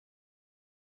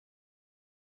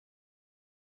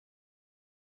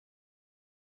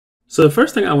So the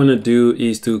first thing I want to do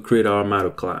is to create our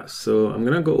model class. So I'm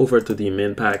going to go over to the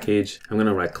main package. I'm going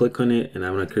to right click on it and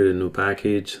I'm going to create a new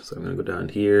package. So I'm going to go down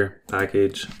here,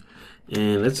 package,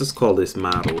 and let's just call this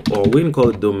model, or we can call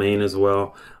it domain as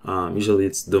well. Usually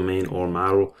it's domain or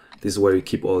model. This is where you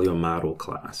keep all your model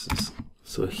classes.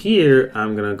 So here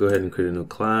I'm going to go ahead and create a new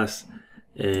class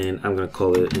and I'm going to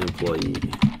call it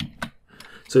employee.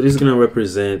 So this is going to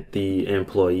represent the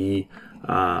employee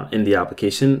in the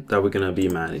application that we're going to be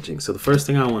managing. So the first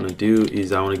thing I want to do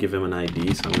is I want to give him an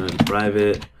ID. So I'm going to do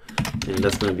private, and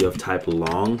that's going to be of type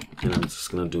long, and I'm just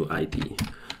going to do ID.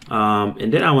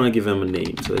 And then I want to give him a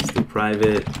name. So let's do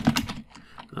private.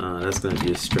 That's going to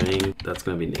be a string. That's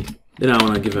going to be name. Then I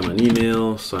want to give him an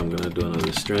email. So I'm going to do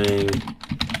another string.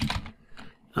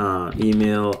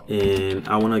 Email, and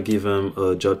I want to give him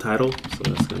a job title. So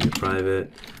that's going to be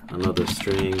private. Another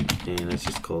string, and let's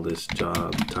just call this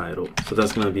job title. So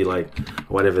that's going to be like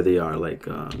whatever they are, like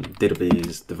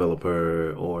database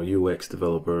developer or UX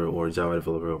developer or Java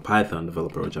developer or Python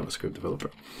developer or JavaScript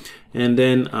developer. And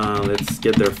then let's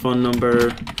get their phone number.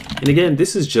 And again,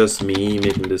 this is just me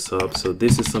making this up. So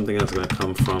this is something that's going to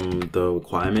come from the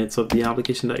requirements of the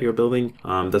application that you're building.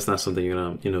 That's not something you're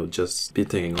going to, just be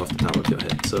thinking off the top of your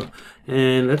head. So,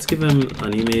 and let's give them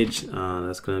an image.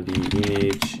 That's going to be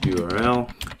image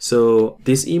URL. So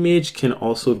this image can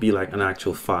also be like an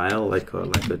actual file, like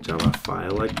a Java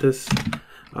file like this.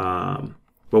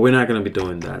 But we're not going to be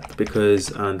doing that because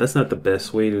that's not the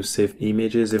best way to save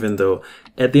images, even though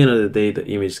at the end of the day, the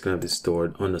image is going to be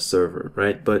stored on the server,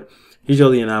 right? But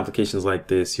usually in applications like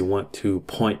this, you want to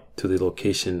point to the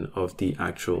location of the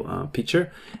actual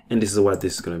picture. And this is what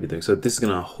this is going to be doing. So this is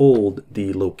going to hold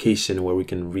the location where we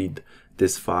can read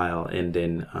this file and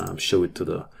then show it to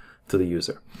the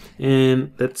user.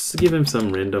 And let's give him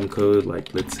some random code.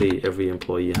 Like let's say every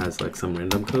employee has like some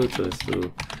random code. So let's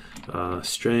do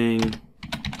string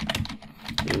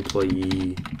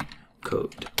employee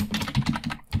code,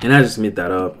 and I just made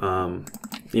that up.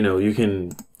 You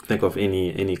can think of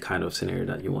any kind of scenario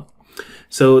that you want.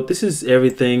 So this is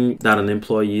everything that an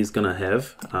employee is gonna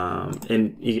have,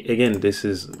 and again, this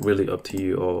is really up to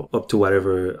you or up to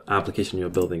whatever application you're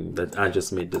building. That I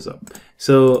just made this up.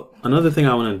 So another thing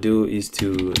I want to do is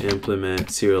to implement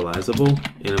serializable,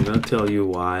 and I'm gonna tell you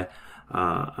why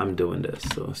I'm doing this.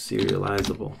 So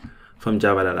serializable from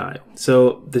java.io.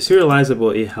 So the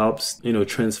serializable, it helps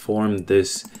transform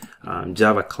this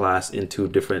Java class into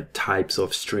different types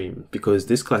of stream, because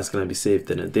this class is going to be saved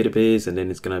in a database and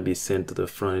then it's going to be sent to the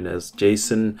front end as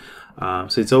JSON.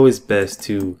 So it's always best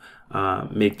to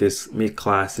make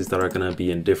classes that are going to be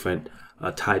in different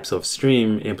types of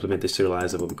stream, implement the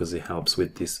serializable, because it helps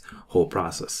with this whole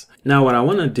process. Now what I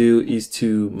want to do is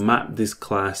to map this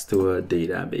class to a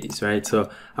database, right?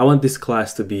 So I want this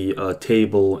class to be a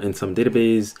table in some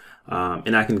database,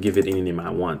 and I can give it any name I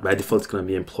want. By default, it's going to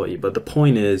be employee, but the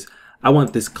point is I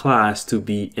want this class to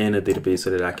be in a database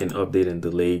so that I can update and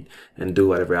delete and do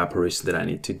whatever operation that I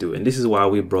need to do. And this is why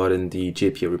we brought in the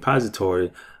JPA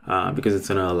repository, because it's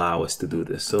going to allow us to do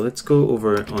this. So let's go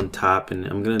over on top, and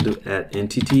I'm going to do add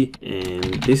entity, and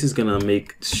this is going to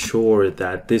make sure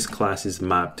that this class is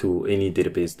mapped to any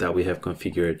database that we have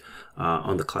configured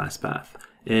on the class path.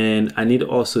 And I need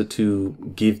also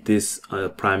to give this a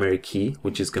primary key,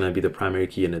 which is going to be the primary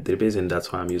key in the database, and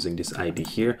that's why I'm using this ID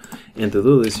here. And to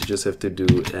do this, you just have to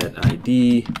do add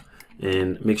ID,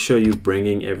 and make sure you're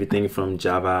bringing everything from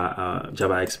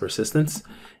JavaX persistence.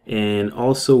 And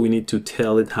also we need to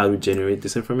tell it how to generate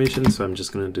this information. So I'm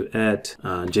just going to do add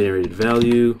generated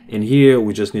value, and here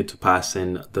we just need to pass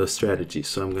in the strategy.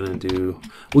 So I'm going to do,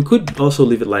 we could also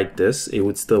leave it like this, it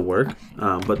would still work,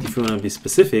 but if you want to be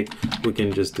specific, we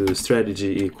can just do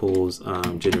strategy equals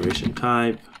generation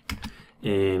type,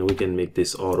 and we can make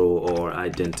this auto or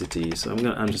identity. So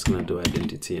I'm just going to do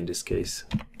identity in this case.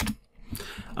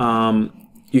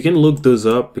 You can look those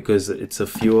up because it's a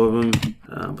few of them,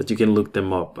 but you can look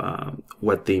them up,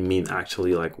 what they mean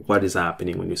actually, like what is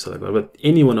happening when you select one. But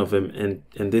any one of them, and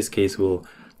in this case, will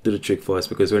do the trick for us,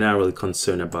 because we're not really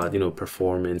concerned about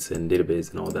performance and database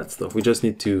and all that stuff. We just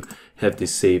need to have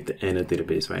this saved in a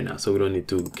database right now, so we don't need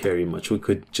to carry much. We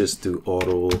could just do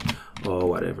auto or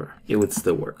whatever, it would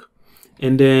still work.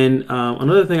 And then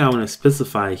another thing I want to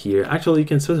specify here, actually you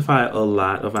can specify a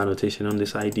lot of annotation on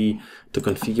this ID to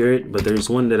configure it, but there's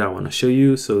one that I want to show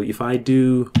you. So if I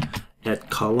do add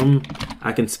column,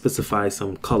 I can specify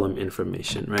some column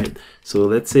information, right? So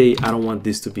let's say I don't want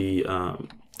this to be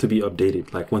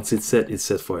updated. Like once it's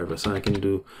set forever. So I can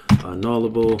do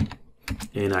nullable,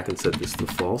 and I can set this to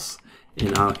false.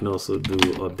 And I can also do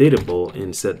updatable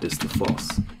and set this to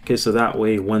false. Okay, so that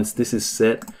way once this is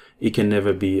set, it can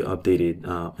never be updated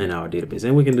in our database.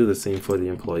 And we can do the same for the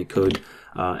employee code,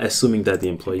 assuming that the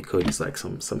employee code is like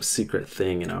some secret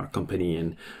thing in our company,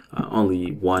 and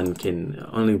only one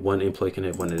employee can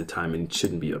have one at a time, and it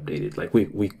shouldn't be updated. Like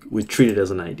we treat it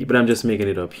as an ID, but I'm just making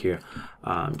it up here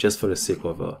just for the sake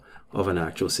of an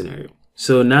actual scenario.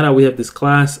 So now that we have this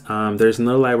class, there's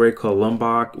another library called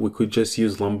Lombok. We could just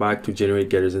use Lombok to generate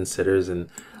getters and setters and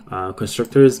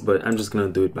constructors, but I'm just going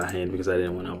to do it by hand because I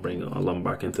didn't want to bring a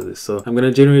Lombok into this. So I'm going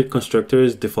to generate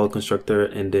constructors, default constructor,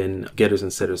 and then getters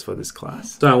and setters for this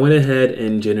class. So I went ahead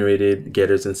and generated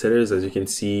getters and setters. As you can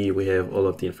see, we have all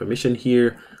of the information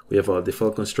here. We have our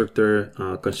default constructor,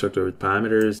 constructor with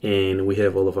parameters, and we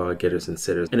have all of our getters and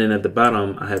setters. And then at the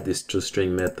bottom, I have this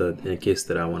toString method in case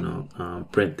that I want to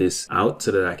print this out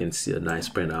so that I can see a nice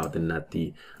printout and not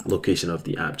the location of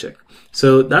the object.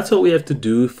 So that's what we have to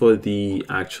do for the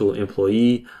actual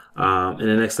employee. In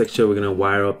the next lecture, we're going to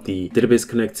wire up the database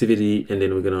connectivity, and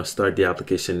then we're going to start the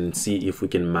application and see if we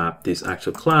can map this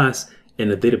actual class in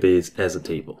the database as a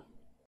table.